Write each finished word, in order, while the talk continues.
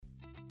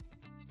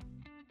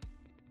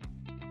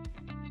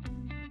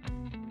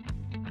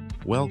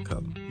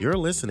Welcome. You're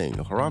listening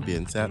to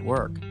Harambeans at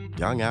Work,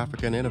 young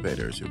African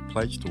innovators who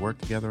pledge to work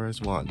together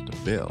as one to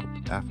build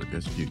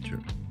Africa's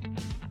future.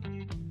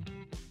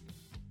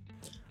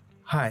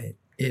 Hi,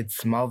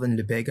 it's Malvin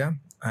Lubega.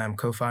 I'm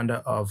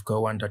co-founder of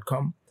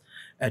GoOne.com.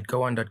 At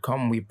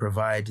GoOne.com, we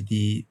provide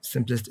the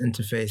simplest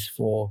interface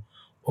for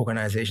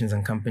organizations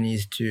and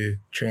companies to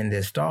train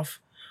their staff.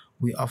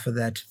 We offer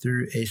that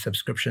through a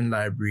subscription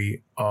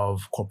library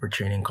of corporate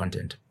training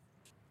content.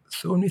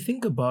 So when we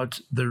think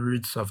about the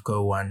roots of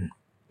GoOne,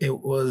 it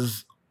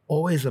was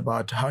always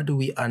about how do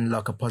we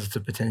unlock a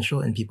positive potential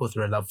in people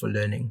through a love for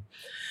learning.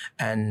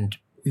 And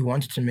we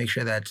wanted to make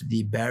sure that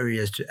the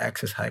barriers to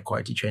access high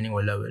quality training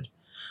were lowered.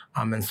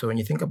 And so when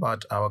you think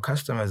about our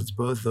customers, it's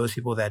both those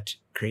people that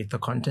create the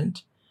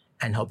content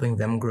and helping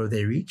them grow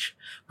their reach,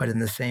 but in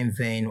the same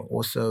vein,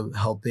 also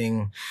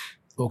helping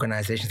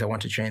organizations that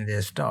want to train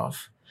their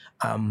staff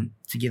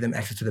to give them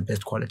access to the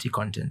best quality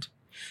content.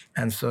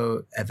 And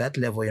so at that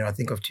level, I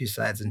think of two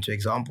sides and two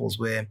examples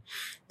where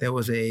there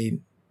was a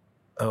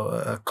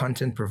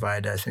content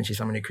provider, essentially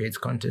someone who creates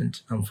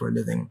content for a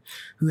living,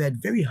 who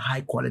had very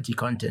high quality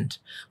content,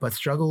 but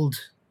struggled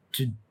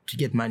to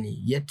get money.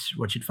 Yet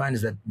what you'd find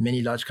is that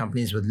many large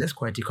companies with less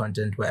quality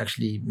content were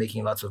actually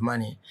making lots of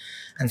money.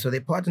 And so they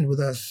partnered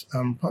with us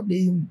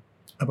probably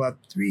about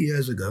 3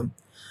 years ago,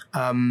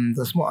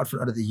 the small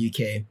outfit out of the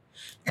UK.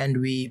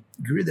 And we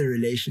grew the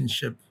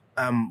relationship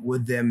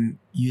with them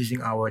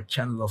using our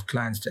channel of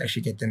clients to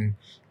actually get them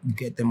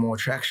more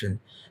traction.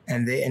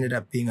 And they ended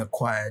up being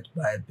acquired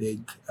by a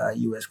big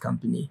US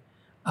company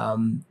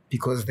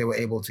because they were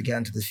able to get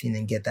into the scene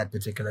and get that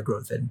particular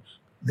growth. And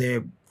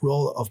their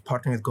role of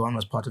partnering with GoOne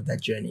was part of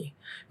that journey.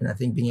 And I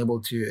think being able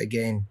to,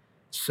 again,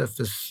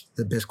 surface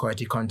the best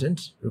quality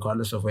content,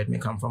 regardless of where it may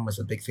come from, was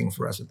a big thing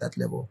for us at that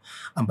level.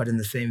 But in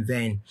the same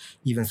vein,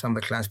 even some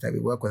of the clients that we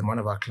work with, one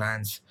of our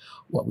clients,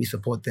 what we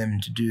support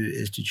them to do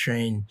is to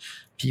train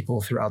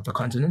people throughout the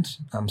continent,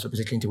 so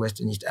particularly into West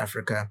and East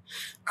Africa,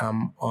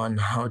 on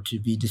how to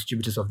be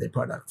distributors of their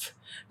products.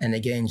 And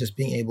again, just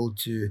being able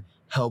to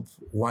help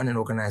an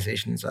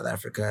organization in South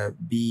Africa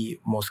be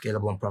more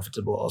scalable and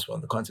profitable also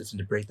on the continent and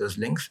to break those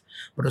links,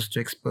 but also to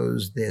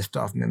expose their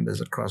staff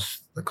members across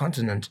the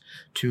continent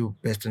to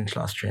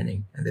best-in-class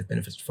training, and they've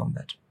benefited from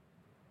that.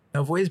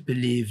 I've always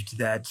believed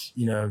that,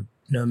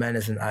 no man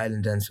is an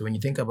island, and so when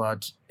you think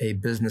about a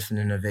business and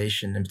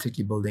innovation, and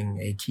particularly building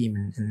a team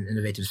in an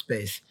innovative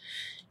space,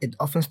 it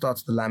often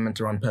starts with alignment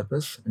around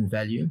purpose and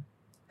value.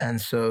 And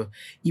so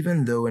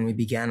even though when we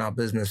began our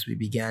business, we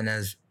began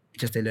as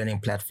just a learning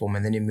platform,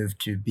 and then we moved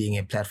to being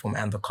a platform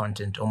and the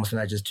content, almost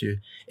not just to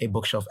a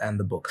bookshelf and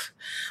the books.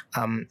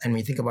 And when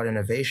you think about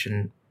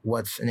innovation,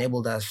 what's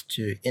enabled us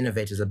to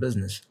innovate as a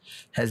business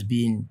has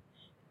been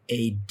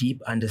a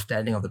deep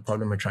understanding of the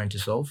problem we're trying to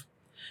solve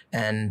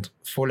and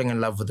falling in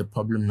love with the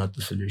problem, not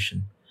the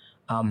solution.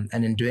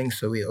 And in doing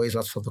so, we always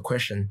ask ourselves the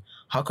question,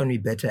 how can we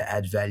better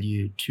add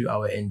value to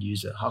our end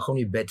user? How can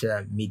we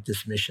better meet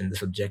this mission,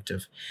 this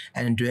objective?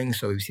 And in doing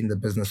so, we've seen the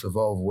business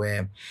evolve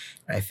where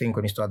I think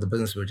when we started the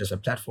business, we were just a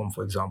platform,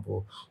 for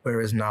example,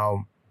 whereas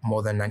now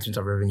more than 90%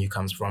 of revenue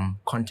comes from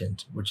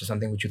content, which is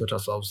something which we thought to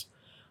ourselves,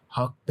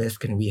 how best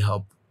can we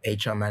help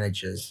HR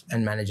managers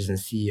and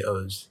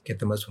CEOs get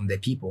the most from their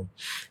people?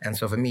 And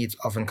so for me, it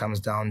often comes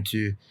down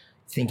to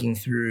thinking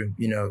through,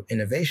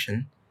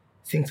 innovation.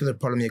 Think through the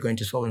problem you're going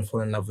to solve and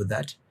fall in love with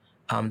that.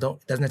 It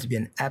doesn't have to be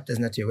an app,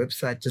 doesn't have to be a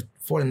website, just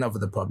fall in love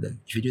with the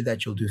problem. If you do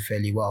that, you'll do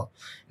fairly well.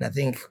 And I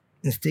think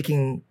in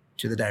sticking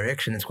to the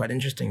direction, it's quite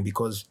interesting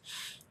because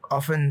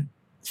often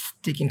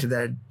sticking to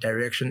that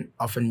direction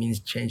often means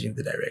changing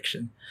the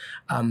direction.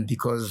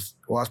 Because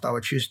whilst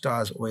our true star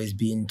has always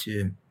been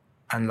to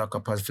unlock a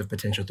positive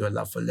potential through a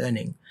love for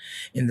learning,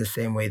 in the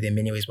same way, there are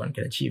many ways one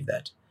can achieve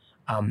that.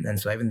 And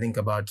so I even think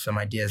about some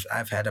ideas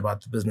I've had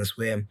about the business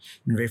where I've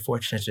been very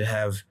fortunate to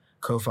have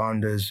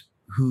co-founders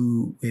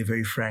who were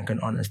very frank and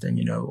honest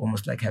and,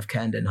 almost like have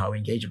candor in how we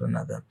engage with one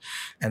another.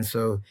 And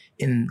so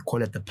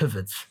call it the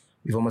pivots,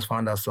 we've almost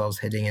found ourselves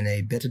heading in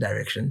a better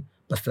direction,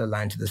 but still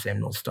aligned to the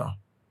same North Star.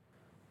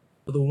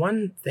 But the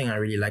one thing I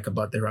really like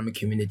about the Harambee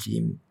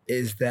community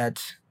is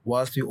that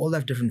whilst we all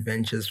have different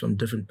ventures from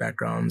different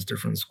backgrounds,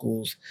 different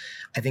schools,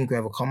 I think we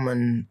have a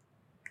common,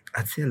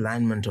 I'd say,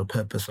 alignment or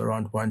purpose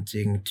around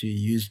wanting to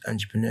use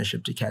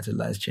entrepreneurship to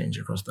catalyze change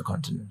across the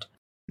continent.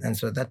 And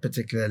so at that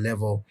particular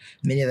level,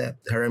 many of the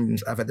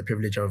Harambeans I've had the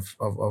privilege of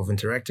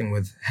interacting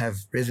with have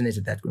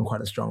resonated that in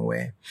quite a strong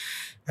way.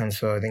 And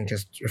so I think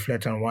just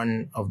reflect on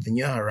one of the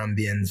new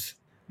Harambeans,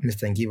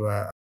 Mr.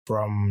 Ngiba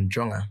from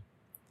Jonga.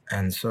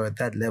 And so at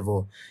that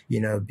level,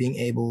 being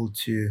able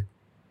to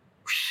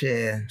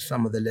share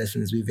some of the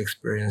lessons we've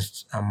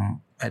experienced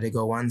at a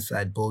GoOne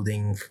side,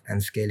 building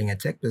and scaling a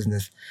tech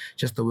business,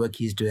 just the work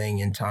he's doing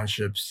in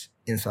townships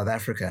in South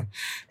Africa.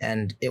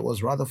 And it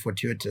was rather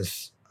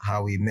fortuitous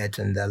how we met,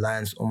 and the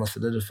alliance almost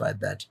solidified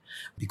that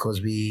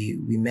because we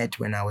met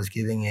when I was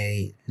giving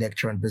a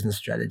lecture on business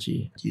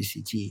strategy at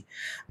UCT,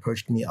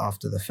 approached me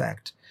after the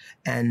fact.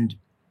 And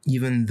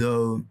even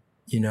though,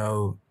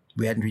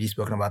 we hadn't really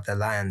spoken about the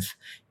alliance,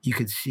 you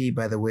could see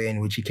by the way in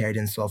which he carried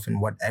himself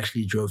and what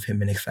actually drove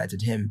him and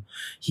excited him.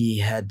 He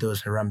had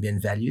those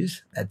Harambean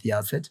values at the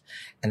outset.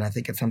 And I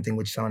think it's something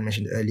which someone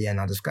mentioned earlier in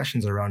our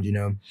discussions around,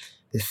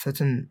 there's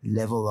certain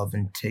level of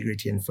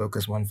integrity and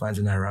focus one finds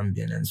in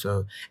Harambean. And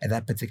so at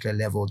that particular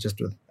level, just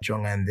with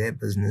Jonga and their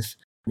business,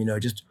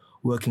 just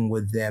working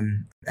with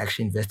them,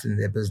 actually invested in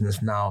their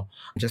business now,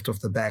 just off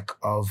the back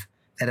of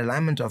that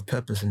alignment of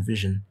purpose and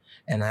vision.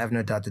 And I have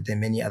no doubt that there are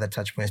many other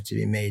touch points to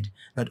be made,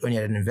 not only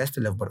at an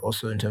investor level, but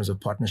also in terms of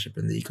partnership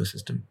in the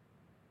ecosystem.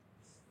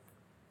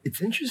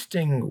 It's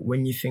interesting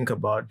when you think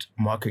about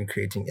market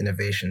creating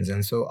innovations.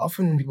 And so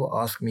often when people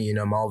ask me,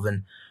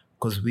 Malvin,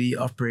 because we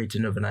operate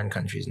in over 9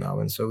 countries now.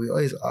 And so we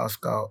always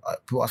ask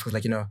people ask us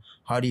like,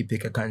 how do you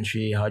pick a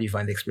country? How do you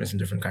find the experience in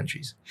different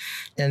countries?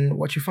 And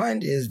what you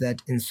find is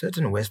that in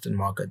certain Western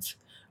markets,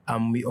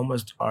 we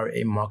almost are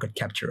a market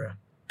capturer,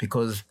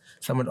 because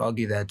some would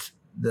argue that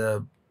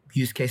the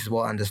use case is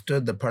well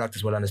understood, the product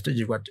is well understood,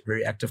 you've got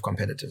very active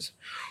competitors.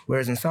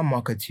 Whereas in some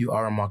markets, you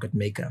are a market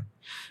maker.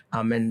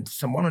 And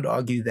someone would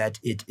argue that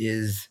it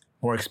is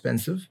more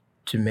expensive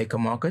to make a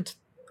market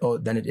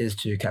than it is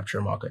to capture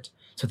a market.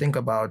 So think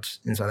about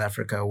in South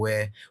Africa,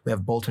 where we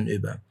have Bolt and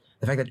Uber.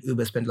 The fact that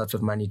Uber spent lots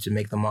of money to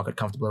make the market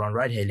comfortable around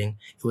ride-hailing,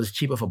 it was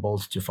cheaper for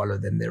Bolt to follow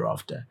them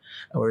thereafter,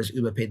 whereas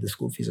Uber paid the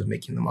school fees of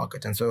making the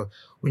market. And so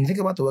when you think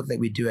about the work that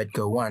we do at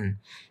Go1,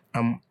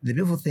 the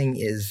beautiful thing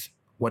is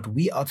what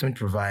we ultimately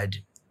provide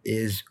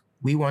is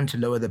we want to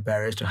lower the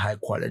barriers to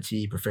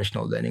high-quality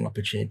professional learning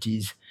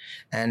opportunities.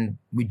 And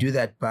we do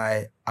that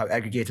by our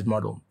aggregated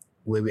model,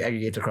 where we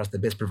aggregate across the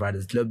best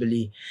providers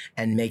globally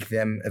and make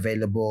them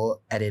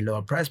available at a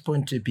lower price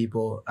point to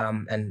people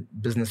and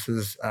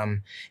businesses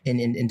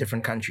in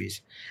different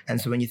countries.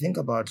 And so when you think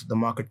about the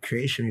market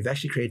creation, we've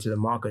actually created a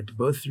market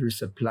both through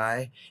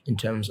supply in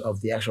terms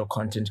of the actual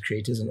content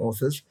creators and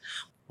authors,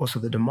 also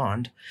the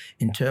demand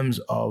in terms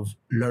of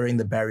lowering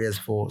the barriers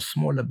for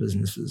smaller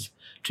businesses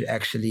to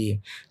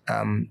actually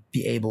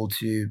be able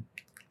to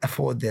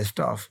afford their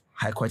staff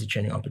high quality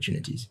training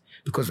opportunities.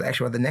 Because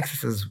actually the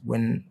nexus is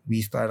when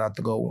we started out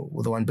to go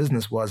with the one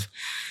business was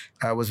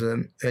I was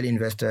an early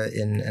investor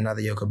in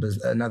another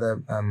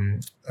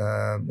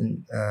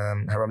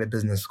Harambe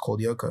business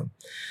called Yoko.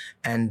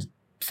 And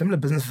similar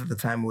businesses at the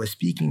time we were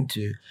speaking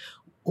to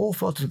all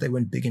felt that they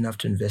weren't big enough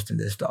to invest in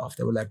their staff.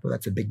 They were like, well,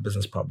 that's a big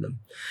business problem.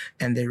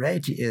 And the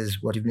reality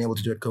is what we've been able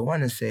to do at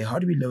Go1 is say, how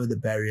do we lower the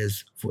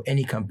barriers for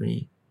any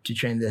company to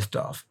train their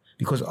staff?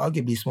 Because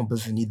arguably small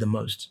businesses need the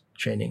most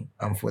training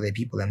for their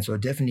people. And so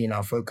definitely in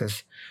our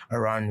focus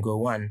around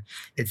Go1,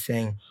 it's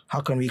saying,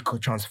 how can we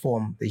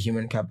transform the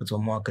human capital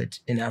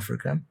market in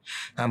Africa?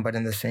 But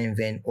in the same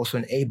vein, also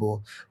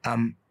enable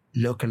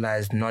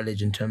localized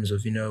knowledge in terms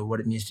of,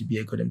 what it means to be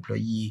a good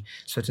employee,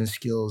 certain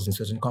skills and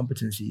certain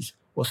competencies,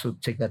 also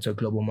take that to a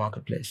global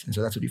marketplace. And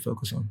so that's what we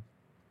focus on.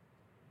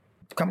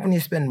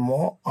 Companies spend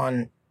more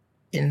on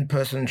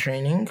in-person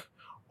training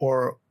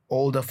or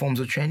older forms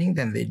of training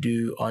than they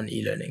do on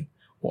e-learning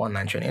or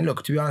online training. And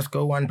look, to be honest,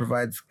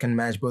 Go1 can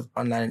manage both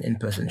online and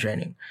in-person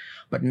training.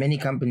 But many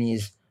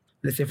companies,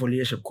 let's say for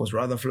leadership course,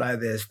 rather fly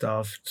their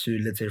staff to,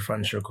 let's say,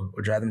 Franschhoek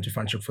or drive them to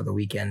Franschhoek for the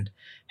weekend,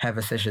 have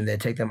a session there,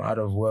 take them out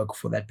of work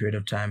for that period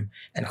of time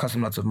and cost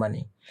them lots of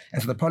money.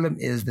 And so the problem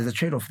is there's a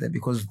trade-off there,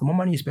 because the more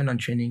money you spend on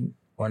training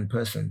one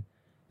person,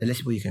 the less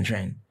people you can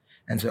train.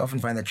 And so I often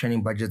find that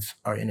training budgets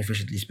are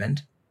inefficiently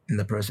spent in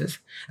the process.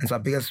 And so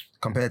our biggest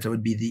competitor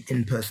would be the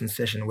in-person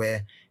session,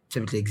 where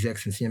typically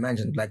execs and senior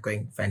management like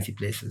going fancy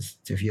places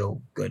to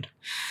feel good.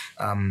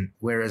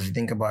 Whereas you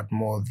think about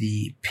more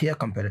the peer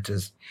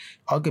competitors,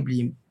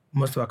 arguably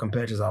most of our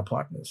competitors are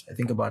partners. I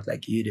think about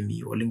like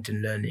Udemy or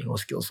LinkedIn Learning or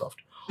Skillsoft,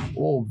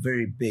 all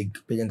very big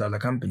billion-dollar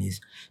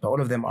companies, but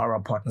all of them are our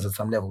partners at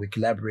some level. We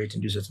collaborate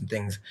and do certain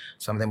things.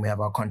 Some of them we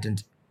have our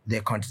content,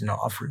 their content in our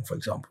offering, for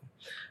example.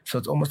 So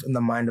it's almost in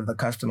the mind of the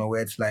customer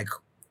where it's like,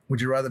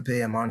 would you rather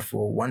pay amount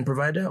for one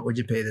provider, or would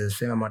you pay the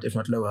same amount, if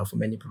not lower, for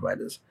many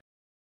providers?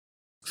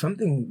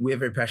 Something we're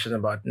very passionate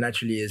about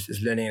naturally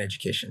is learning and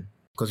education,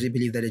 because we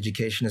believe that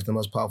education is the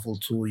most powerful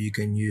tool you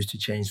can use to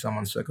change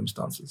someone's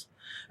circumstances.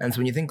 And so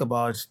when you think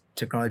about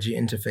technology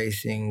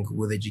interfacing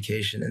with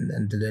education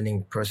and the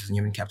learning process and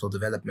human capital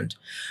development,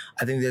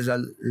 I think there's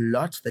a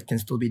lot that can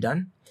still be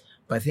done.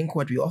 But I think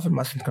what we often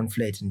mustn't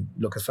conflate, and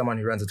look, as someone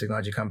who runs a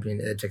technology company in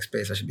the edtech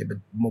space, I should be a bit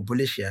more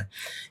bullish here,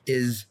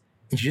 is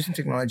introducing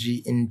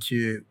technology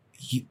into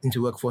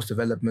workforce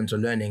development or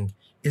learning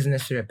isn't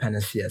necessarily a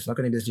panacea. It's not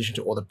going to be a solution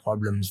to all the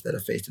problems that are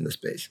faced in the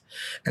space.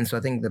 And so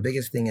I think the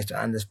biggest thing is to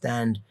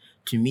understand,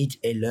 to meet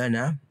a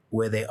learner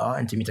where they are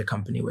and to meet a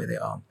company where they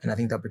are. And I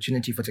think the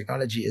opportunity for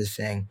technology is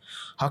saying,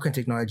 how can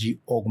technology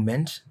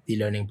augment the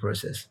learning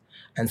process?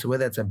 And so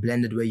whether it's a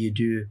blended where you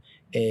do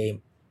a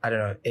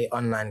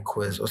online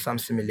quiz or some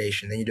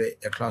simulation, then you do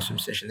a classroom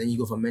session, then you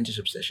go for a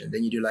mentorship session,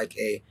 then you do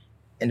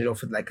end it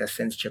off with like a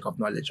sense check of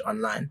knowledge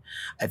online.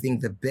 I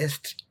think the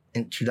best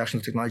introduction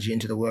of technology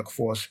into the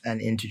workforce and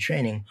into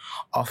training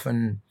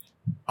often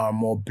are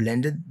more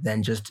blended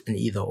than just an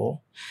either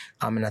or.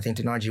 And I think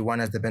technology, one,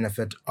 has the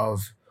benefit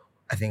of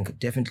I think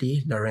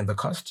definitely lowering the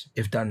cost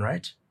if done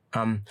right.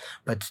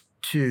 But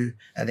two,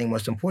 I think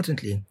most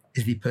importantly,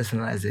 is the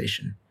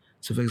personalization.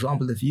 So, for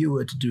example, if you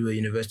were to do a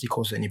university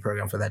course or any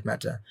program for that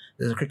matter,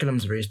 the curriculum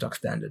is very stock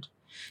standard.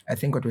 I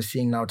think what we're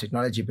seeing now,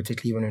 technology,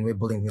 particularly when we're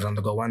building things on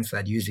the Go One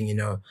side, using,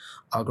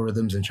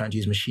 algorithms and trying to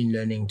use machine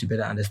learning to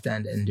better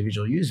understand an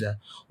individual user,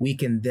 we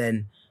can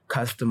then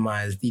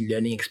customize the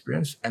learning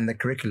experience and the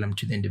curriculum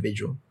to the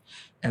individual.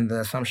 And the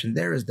assumption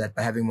there is that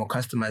by having more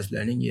customized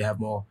learning, you have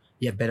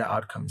better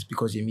outcomes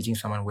because you're meeting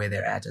someone where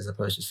they're at, as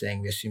opposed to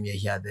saying, we assume you're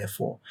here,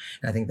 therefore.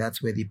 And I think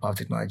that's where the power of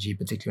technology,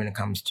 particularly when it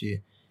comes to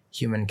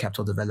human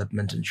capital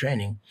development and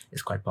training,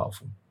 is quite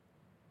powerful.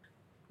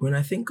 When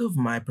I think of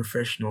my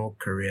professional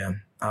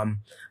career, I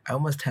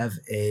almost have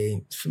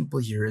a simple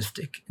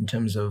heuristic in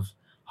terms of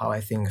how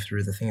I think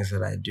through the things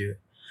that I do.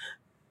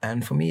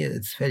 And for me,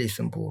 it's fairly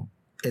simple.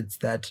 It's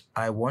that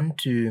I want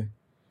to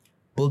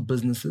build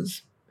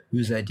businesses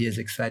whose ideas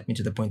excite me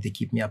to the point they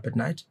keep me up at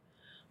night,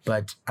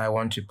 but I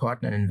want to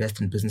partner and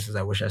invest in businesses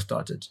I wish I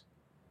started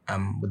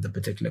with the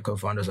particular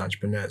co-founders,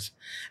 entrepreneurs.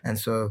 And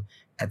so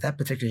at that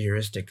particular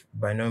heuristic,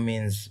 by no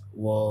means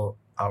will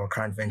our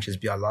current ventures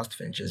be our last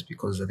ventures,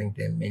 because I think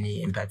there are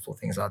many impactful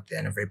things out there,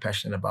 and I'm very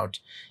passionate about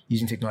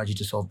using technology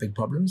to solve big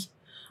problems.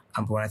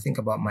 But when I think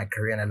about my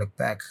career and I look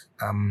back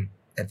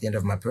at the end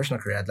of my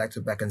personal career, I'd like to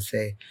look back and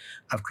say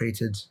I've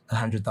created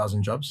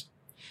 100,000 jobs.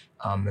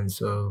 And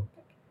so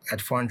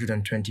at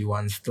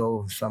 421,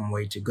 still some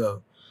way to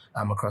go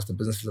across the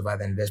businesses I've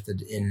either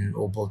invested in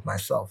or built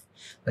myself.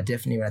 But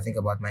definitely when I think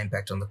about my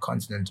impact on the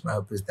continent, my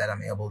hope is that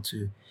I'm able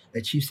to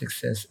achieve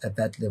success at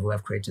that level.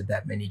 I've created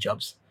that many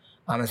jobs.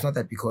 It's not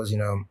that because,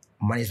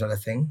 money is not a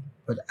thing,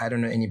 but I don't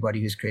know anybody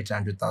who's created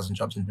 100,000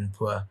 jobs and been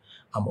poor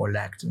or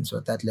lacked. And so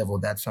at that level,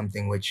 that's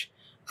something which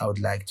I would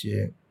like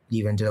to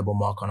leave an indelible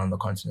mark on the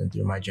continent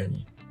through my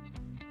journey.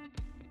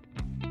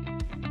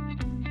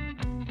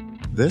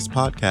 This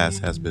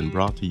podcast has been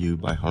brought to you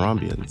by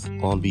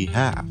Harambeans on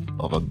behalf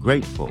of a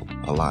grateful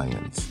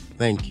alliance.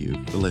 Thank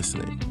you for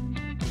listening.